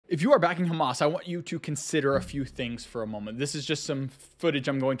If you are backing Hamas, I want you to consider a few things for a moment. This is just some footage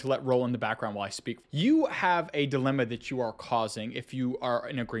I'm going to let roll in the background while I speak. You have a dilemma that you are causing if you are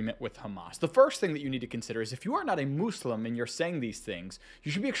in agreement with Hamas. The first thing that you need to consider is if you are not a Muslim and you're saying these things,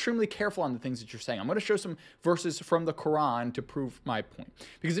 you should be extremely careful on the things that you're saying. I'm going to show some verses from the Quran to prove my point.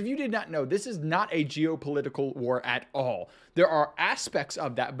 Because if you did not know, this is not a geopolitical war at all. There are aspects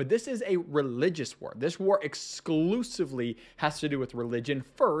of that, but this is a religious war. This war exclusively has to do with religion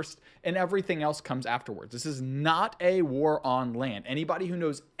first, and everything else comes afterwards. This is not a war on land. Anybody who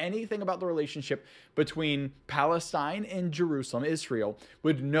knows anything about the relationship between Palestine and Jerusalem, Israel,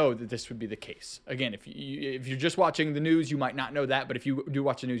 would know that this would be the case. Again, if you're just watching the news, you might not know that, but if you do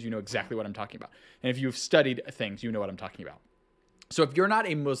watch the news, you know exactly what I'm talking about. And if you've studied things, you know what I'm talking about. So if you're not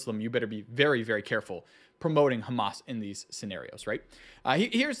a Muslim, you better be very, very careful promoting Hamas in these scenarios, right?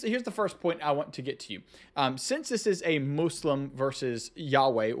 Here's the first point I want to get to you. Since this is a Muslim versus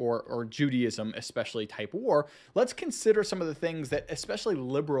Yahweh or Judaism especially type war, let's consider some of the things that especially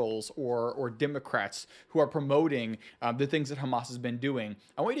liberals or Democrats who are promoting the things that Hamas has been doing.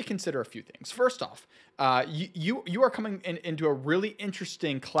 I want you to consider a few things. First off, you are coming into a really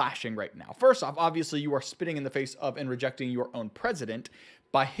interesting clashing right now. First off, obviously you are spitting in the face of and rejecting your own president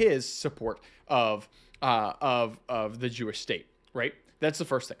by his support of the Jewish state, right? That's the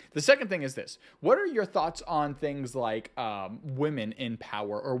first thing. The second thing is this. What are your thoughts on things like women in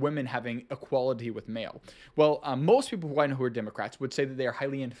power or women having equality with male? Well, most people who I know who are Democrats would say that they are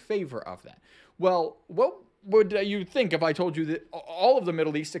highly in favor of that. Well, what would you think if I told you that all of the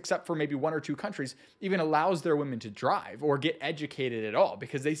Middle East, except for maybe one or two countries, even allows their women to drive or get educated at all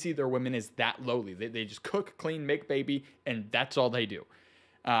because they see their women as that lowly? They just cook, clean, make baby, and that's all they do.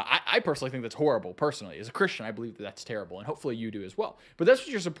 I personally think that's horrible, personally. As a Christian, I believe that that's terrible, and hopefully you do as well. But that's what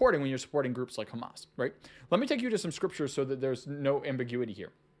you're supporting when you're supporting groups like Hamas, right? Let me take you to some scriptures so that there's no ambiguity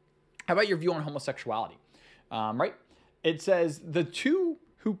here. How about your view on homosexuality, right? It says the two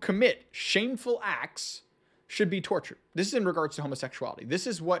who commit shameful acts should be tortured. This is in regards to homosexuality. This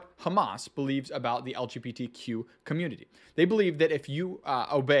is what Hamas believes about the LGBTQ community. They believe that if you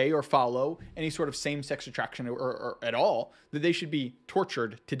obey or follow any sort of same-sex attraction or at all, that they should be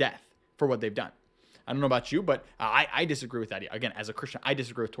tortured to death for what they've done. I don't know about you, but I disagree with that. Again, as a Christian, I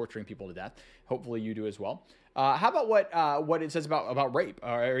disagree with torturing people to death. Hopefully you do as well. How about what it says about rape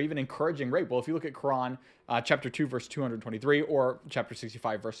or even encouraging rape? Well, if you look at Quran chapter 2, verse 223 or chapter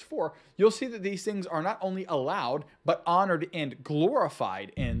 65, verse 4, you'll see that these things are not only allowed, but honored and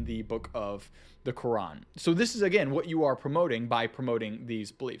glorified in the book of the Quran. So this is, again, what you are promoting by promoting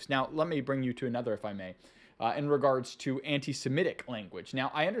these beliefs. Now, let me bring you to another, if I may. In regards to anti-Semitic language. Now,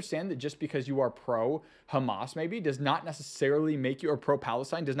 I understand that just because you are pro-Hamas maybe does not necessarily make you, or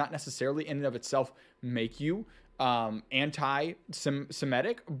pro-Palestine, does not necessarily in and of itself make you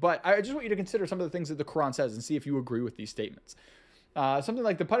anti-Semitic, but I just want you to consider some of the things that the Quran says and see if you agree with these statements. Something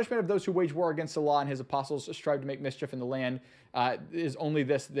like the punishment of those who wage war against Allah and his apostles strive to make mischief in the land is only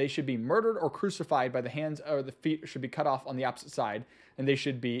this: they should be murdered or crucified by the hands or the feet should be cut off on the opposite side, and they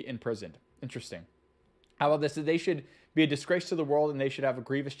should be imprisoned. Interesting. How about this? That they should be a disgrace to the world and they should have a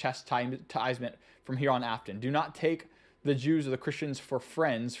grievous chastisement from here on after. Do not take the Jews or the Christians for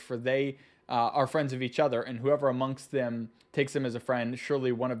friends, for they are friends of each other, and whoever amongst them takes them as a friend,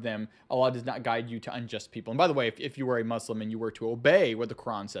 surely one of them, Allah does not guide you to unjust people. And by the way, if you were a Muslim and you were to obey what the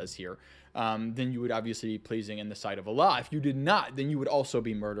Quran says here, then you would obviously be pleasing in the sight of Allah. If you did not, then you would also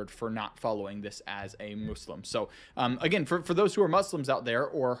be murdered for not following this as a Muslim. So again, for those who are Muslims out there,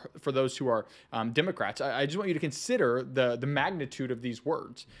 or for those who are Democrats, I just want you to consider the magnitude of these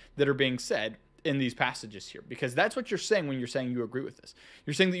words that are being said in these passages here, because that's what you're saying when you're saying you agree with this.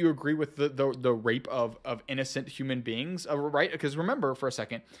 You're saying that you agree with the rape of innocent human beings, right? Because remember for a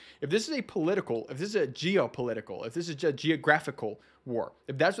second, if this is a political, if this is a geopolitical, if this is a geographical war,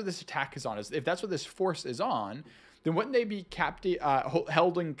 if that's what this attack is on, if that's what this force is on, then wouldn't they be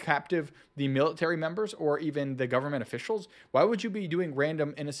held in captive the military members or even the government officials? Why would you be doing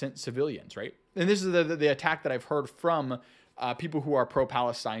random innocent civilians, right? And this is the attack that I've heard from people who are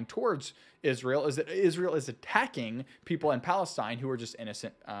pro-Palestine towards Israel, is that Israel is attacking people in Palestine who are just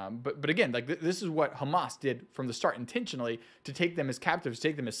innocent. But again, like this is what Hamas did from the start, intentionally, to take them as captives,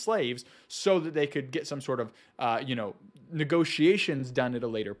 take them as slaves, so that they could get some sort of negotiations done at a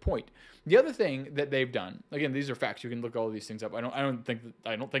later point. The other thing that they've done, again, these are facts. You can look all of these things up. I don't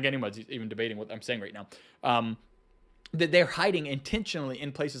think anyone's even debating what I'm saying right now. that they're hiding intentionally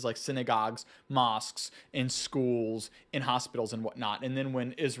in places like synagogues, mosques, in schools, in hospitals, and whatnot. And then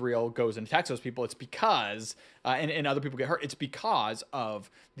when Israel goes and attacks those people, it's because, and other people get hurt, it's because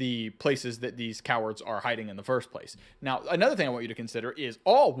of the places that these cowards are hiding in the first place. Now, another thing I want you to consider is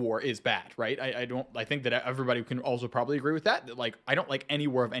all war is bad, right? I think that everybody can also probably agree with that. That, like, I don't like any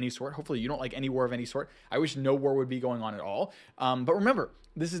war of any sort. Hopefully you don't like any war of any sort. I wish no war would be going on at all. But remember,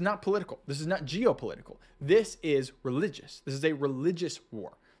 this is not political. This is not geopolitical. This is religious. This is a religious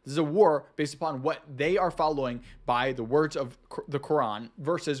war. This is a war based upon what they are following by the words of the Quran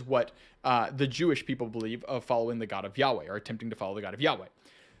versus what the Jewish people believe of following the God of Yahweh, or attempting to follow the God of Yahweh.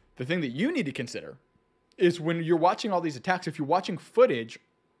 The thing that you need to consider is when you're watching all these attacks, if you're watching footage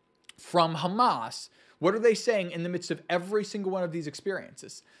from Hamas, what are they saying in the midst of every single one of these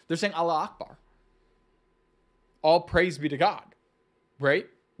experiences? They're saying Allah Akbar. All praise be to God. Right?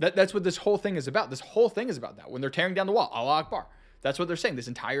 That's what this whole thing is about. This whole thing is about that. When they're tearing down the wall, Allah Akbar. That's what they're saying this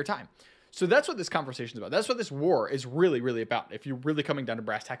entire time. So that's what this conversation is about. That's what this war is really, really about. If you're really coming down to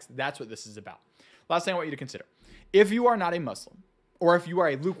brass tacks, that's what this is about. Last thing I want you to consider. If you are not a Muslim, or if you are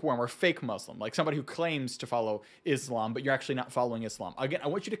a lukewarm or fake Muslim, like somebody who claims to follow Islam, but you're actually not following Islam, again, I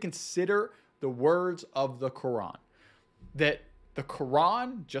want you to consider the words of the Quran. That the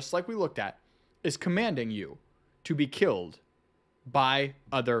Quran, just like we looked at, is commanding you to be killed by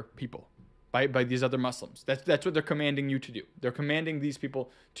other people, by these other Muslims. That's what they're commanding you to do. They're commanding these people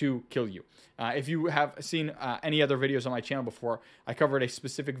to kill you. If you have seen any other videos on my channel before, I covered a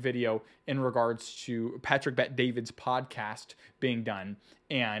specific video in regards to Patrick Bet David's podcast being done,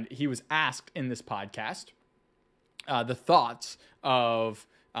 and he was asked in this podcast the thoughts of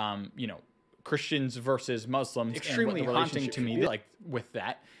Christians versus Muslims. Extremely haunting to me, like with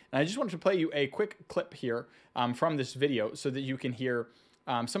that. And I just wanted to play you a quick clip here from this video so that you can hear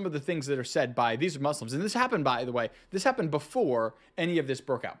some of the things that are said by these Muslims. And this happened, by the way, this happened before any of this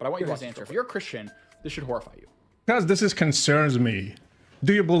broke out. But I want you to answer. If you're a Christian, this should horrify you. Because this concerns me.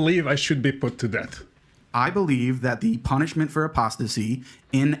 Do you believe I should be put to death? I believe that the punishment for apostasy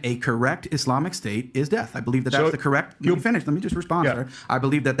in a correct Islamic state is death. I believe that that's the correct... Let me finish. Let me just respond, sir. I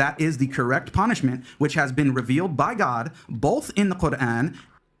believe that that is the correct punishment, which has been revealed by God, both in the Quran...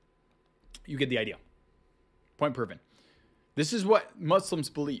 You get the idea. Point proven. This is what Muslims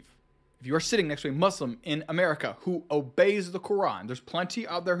believe. If you are sitting next to a Muslim in America who obeys the Quran, there's plenty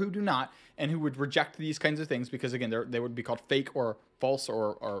out there who do not and who would reject these kinds of things because, again, they would be called fake or false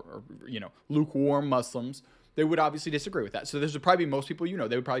or lukewarm Muslims. They would obviously disagree with that. So this would probably be most people they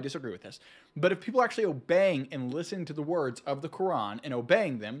would probably disagree with this. But if people are actually obeying and listening to the words of the Quran and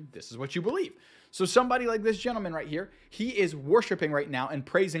obeying them, this is what you believe. So somebody like this gentleman right here, he is worshiping right now and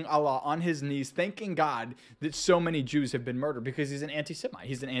praising Allah on his knees, thanking God that so many Jews have been murdered because he's an anti-Semite.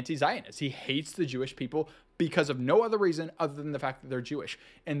 He's an anti-Zionist. He hates the Jewish people because of no other reason other than the fact that they're Jewish.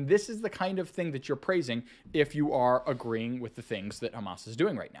 And this is the kind of thing that you're praising if you are agreeing with the things that Hamas is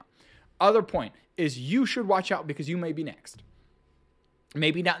doing right now. Other point is you should watch out because you may be next.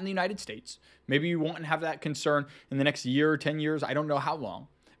 Maybe not in the United States. Maybe you won't have that concern in the next year or 10 years. I don't know how long.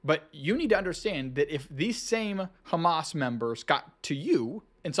 But you need to understand that if these same Hamas members got to you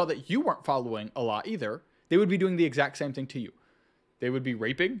and saw that you weren't following Allah either, they would be doing the exact same thing to you. They would be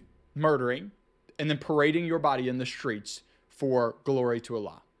raping, murdering, and then parading your body in the streets for glory to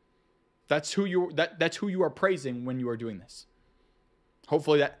Allah. That's who you are praising when you are doing this.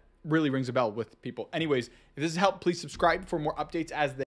 Hopefully that really rings a bell with people. Anyways, if this has helped, please subscribe for more updates as they